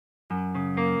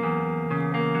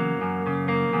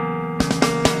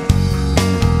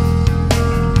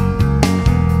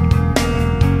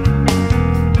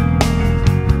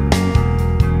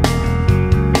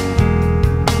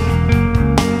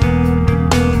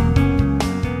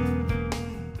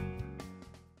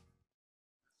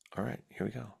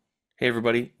Hey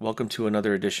everybody, welcome to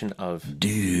another edition of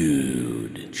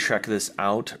Dude. Check This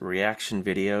Out reaction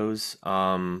videos.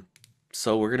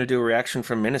 So we're gonna do a reaction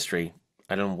from Ministry.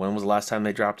 I don't when was the last time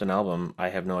they dropped an album? I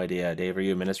have no idea. Dave, are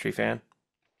you a Ministry fan?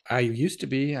 I used to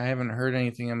be. I haven't heard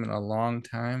anything in a long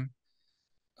time.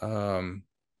 Um,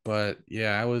 but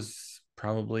yeah, I was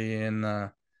probably in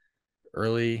the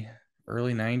early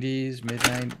early 90s, mid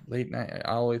 90s, late 90s,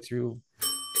 all the way through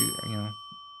to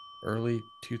early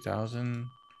 2000.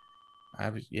 I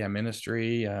was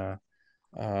Ministry,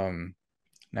 um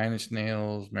Nine Inch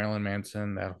Nails, Marilyn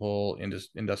Manson, that whole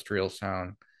industrial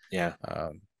sound. Yeah,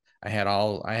 Um, I had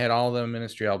all the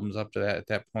Ministry albums up to that at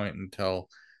that point until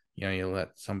you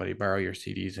let somebody borrow your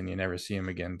CDs and you never see them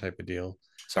again type of deal.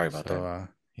 sorry about that. So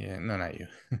yeah, no, not you.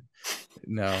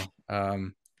 No.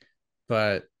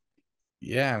 But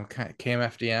yeah,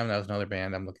 KMFDM, that was another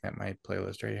band. I'm looking at my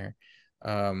playlist right here.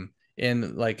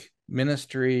 In like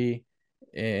Ministry,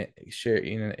 share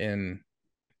in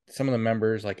some of the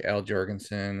members like Al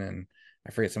Jorgensen, and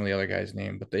I forget some of the other guys'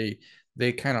 name, but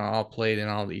they kind of all played in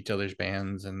all each other's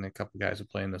bands, and a couple guys would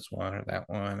play in this one or that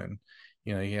one, and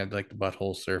you had like the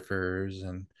Butthole Surfers,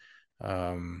 and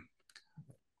um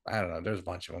I don't know, there's a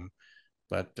bunch of them,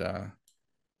 but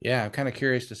yeah, I'm kind of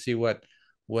curious to see what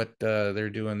they're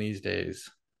doing these days.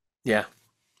 Yeah.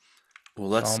 Well,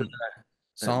 let's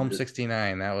Psalm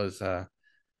 69, that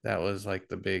was like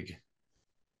the big.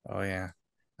 Oh yeah.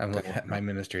 I'm looking at my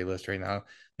Ministry list right now.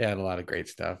 They had a lot of great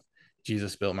stuff.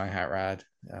 Jesus Built My Hot Rod.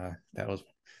 That was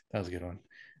a good one.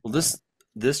 well Uh,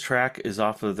 this track is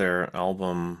off of their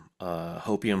album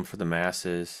Hopium for the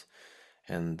Masses,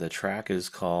 and the track is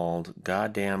called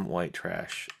Goddamn White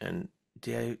Trash. And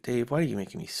Dave, why are you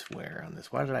making me swear on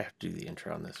this? Why did I have to do the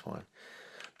intro on this one?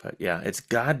 But yeah, it's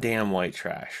goddamn white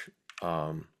trash.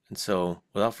 And so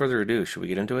without further ado, should we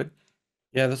get into it?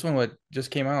 yeah, this one what just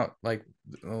came out like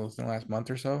within the last month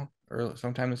or so, or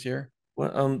sometime this year.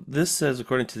 Well, this says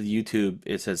according to the YouTube,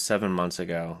 it says 7 months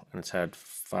ago, and it's had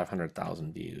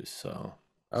 500,000 views. So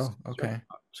it's Oh, okay.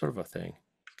 sort of a thing.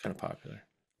 It's kind of popular.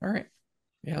 All right.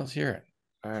 Yeah, let's hear it.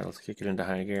 All right, let's kick it into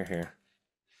high gear here.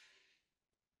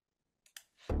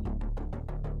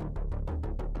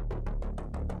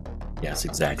 Yes,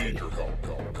 exactly.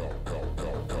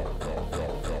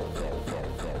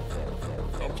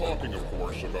 I'm talking, of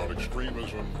course, about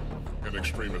extremism and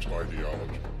extremist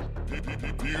ideology.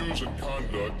 Views and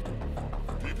conduct,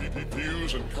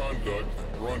 views and conduct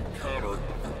run counter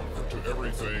to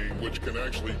everything which can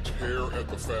actually tear at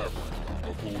the fabric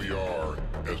of who we are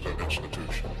as an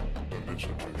institution. An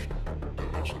institution.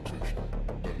 An institution.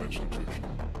 An institution.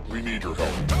 We need your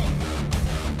help.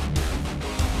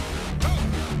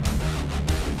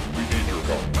 We need your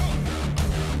help.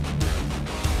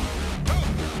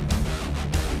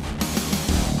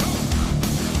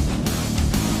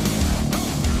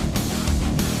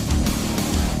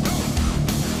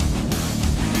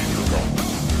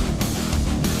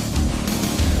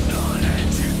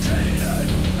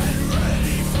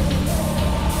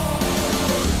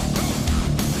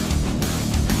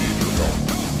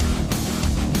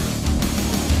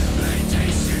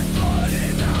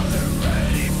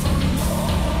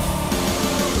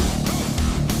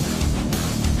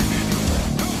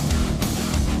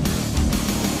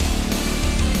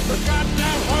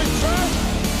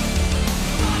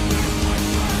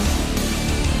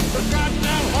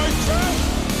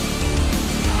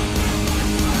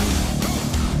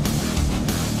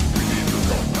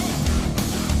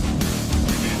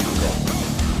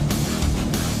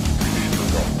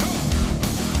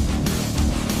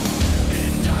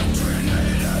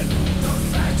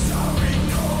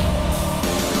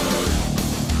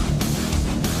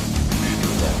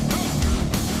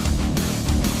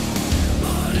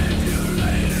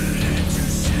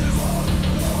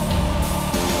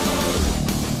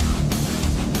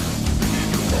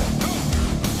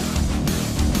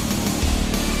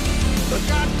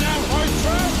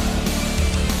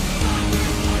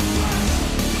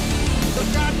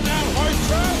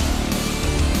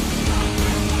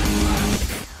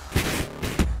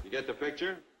 Get the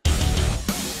picture?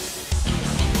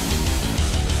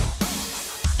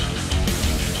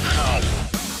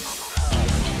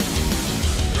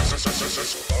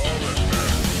 That's all that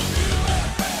matters.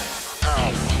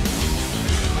 Ow.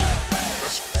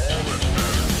 That's all that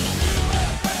matters.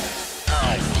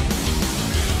 Ow.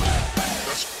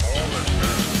 That's all that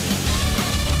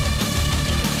matters.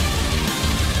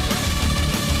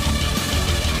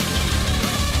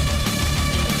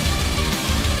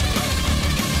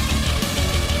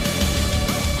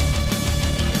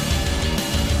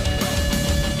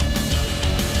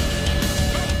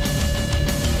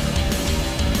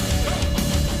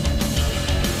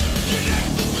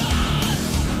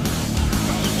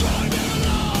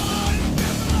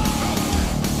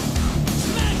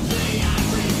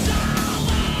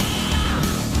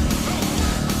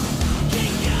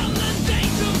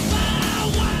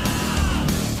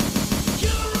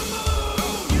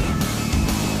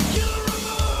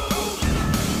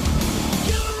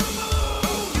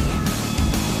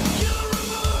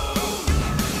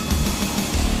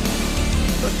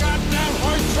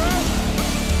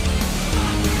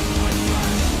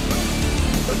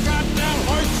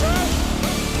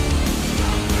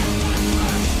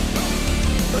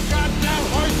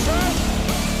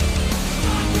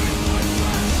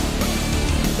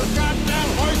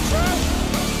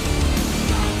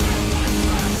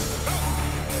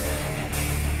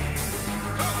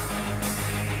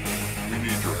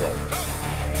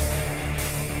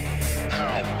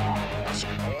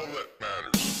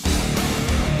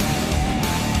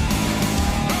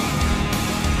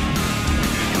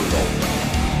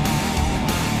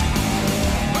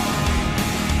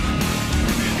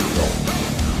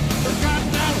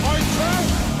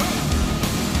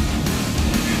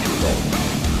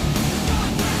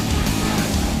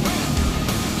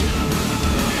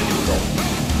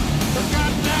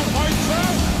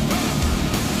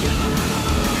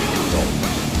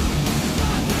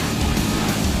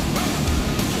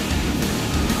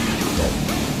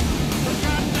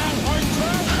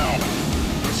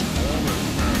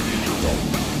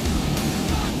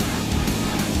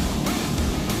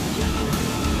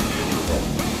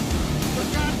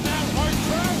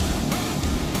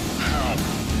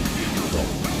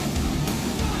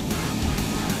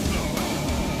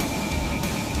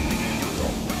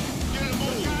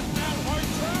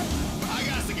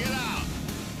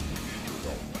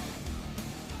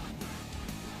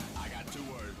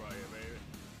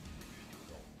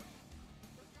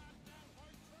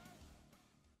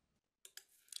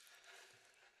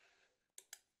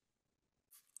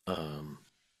 Um,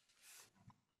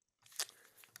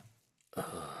 uh,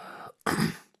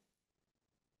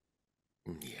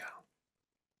 yeah,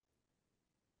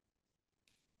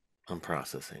 I'm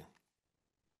processing.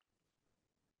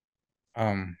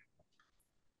 Um,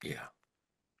 Yeah.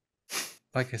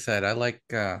 like I said, I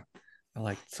liked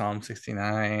Psalm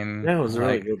 69. Yeah, it I was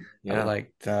really like good. I Yeah.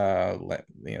 liked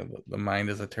the mind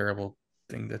is a terrible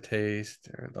thing to taste,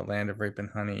 or the land of rape and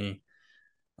honey.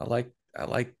 I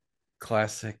like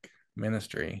classic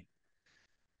Ministry.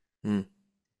 Mm,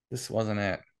 This wasn't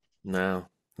it. no,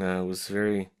 no, it was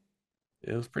very.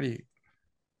 It was pretty.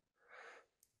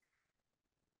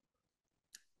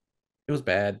 It was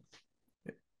bad.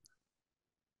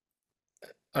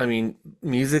 I mean,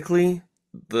 musically,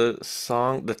 the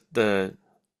song, the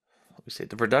let me say,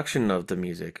 the production of the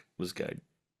music was good,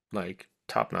 like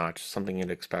top notch, something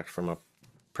you'd expect from a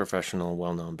professional,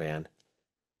 well-known band.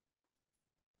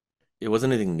 It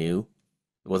wasn't anything new.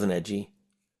 It wasn't edgy.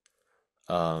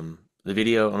 The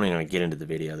video, I'm not even gonna get into the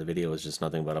video. The video was just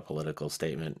nothing but a political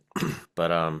statement.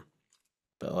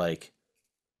 But like,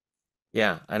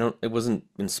 yeah, I don't. It wasn't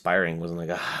inspiring. It wasn't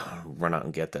like run out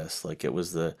and get this. Like it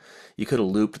was the you could have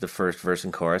looped the first verse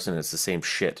and chorus, and it's the same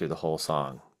shit through the whole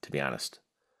song. To be honest.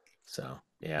 So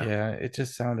yeah, Yeah, it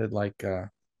just sounded like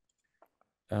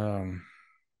um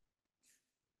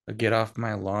a get off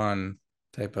my lawn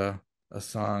type of a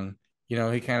song. You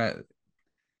know, he kind of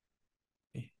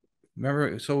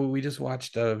remember. So we just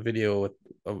watched a video with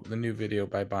the new video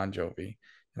by Bon Jovi,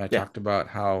 and I yeah, talked about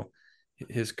how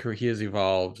his career he has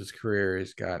evolved. His career,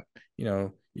 he's got, you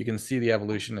know, you can see the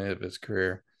evolution of his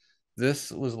career.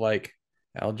 This was like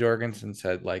Al Jorgensen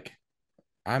said, like,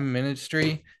 I'm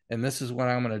Ministry, and this is what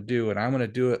I'm gonna do, and I'm gonna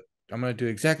do it. I'm gonna do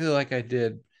exactly like I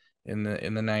did in the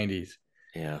 '90s,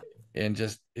 yeah. and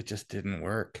just it just didn't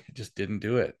work. It just didn't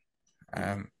do it.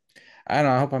 Mm. Um, I don't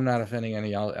know. I hope I'm not offending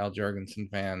any Al Jorgensen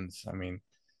fans. I mean,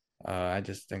 I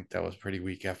just think that was pretty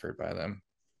weak effort by them.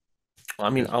 Well, I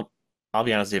mean, Because I'll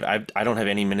be honest, Dave. I don't have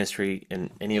any Ministry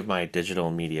in any of my digital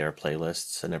media or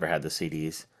playlists. I never had the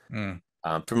CDs.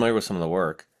 I'm familiar with some of the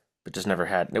work, but just never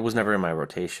had. It was never in my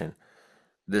rotation.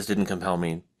 This didn't compel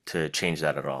me to change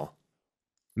that at all.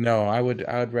 no, I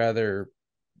would rather,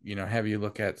 you know, have you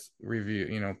look at review.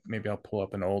 You know, maybe I'll pull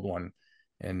up an old one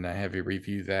and have you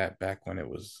review that back when it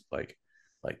was like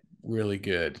really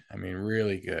good. I mean,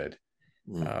 really good.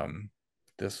 Mm. Um,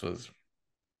 this was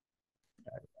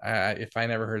if I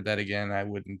never heard that again, I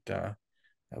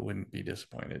wouldn't be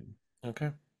disappointed.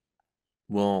 Okay.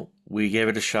 Well, we gave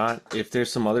it a shot. If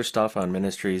there's some other stuff on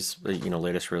Ministries,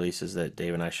 latest releases that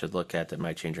Dave and I should look at that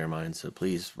might change our minds, so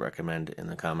please recommend in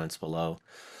the comments below.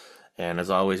 And as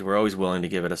always, we're always willing to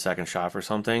give it a second shot for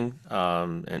something.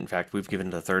 In fact, we've given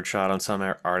it a third shot on some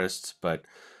artists, but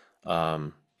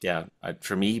yeah,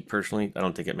 for me personally, I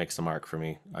don't think it makes the mark for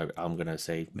me. I'm gonna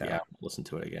say, yeah, No, listen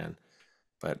to it again.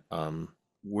 But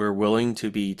we're willing to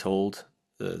be told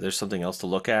there's something else to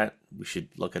look at. We should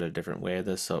look at a different way of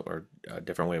this, or a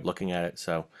different way of looking at it.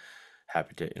 So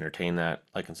happy to entertain that.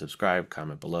 Like and subscribe,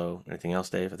 comment below. Anything else,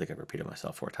 Dave? I think I've repeated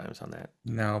myself 4 times on that.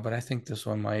 no, but I think this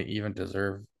one might even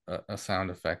deserve a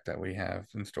sound effect that we have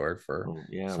in store for Oh,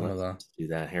 yeah, some of the. let's do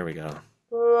that. Here we go.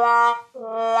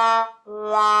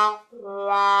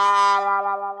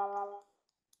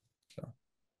 So,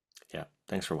 Yeah,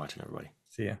 thanks for watching, everybody.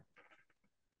 see ya.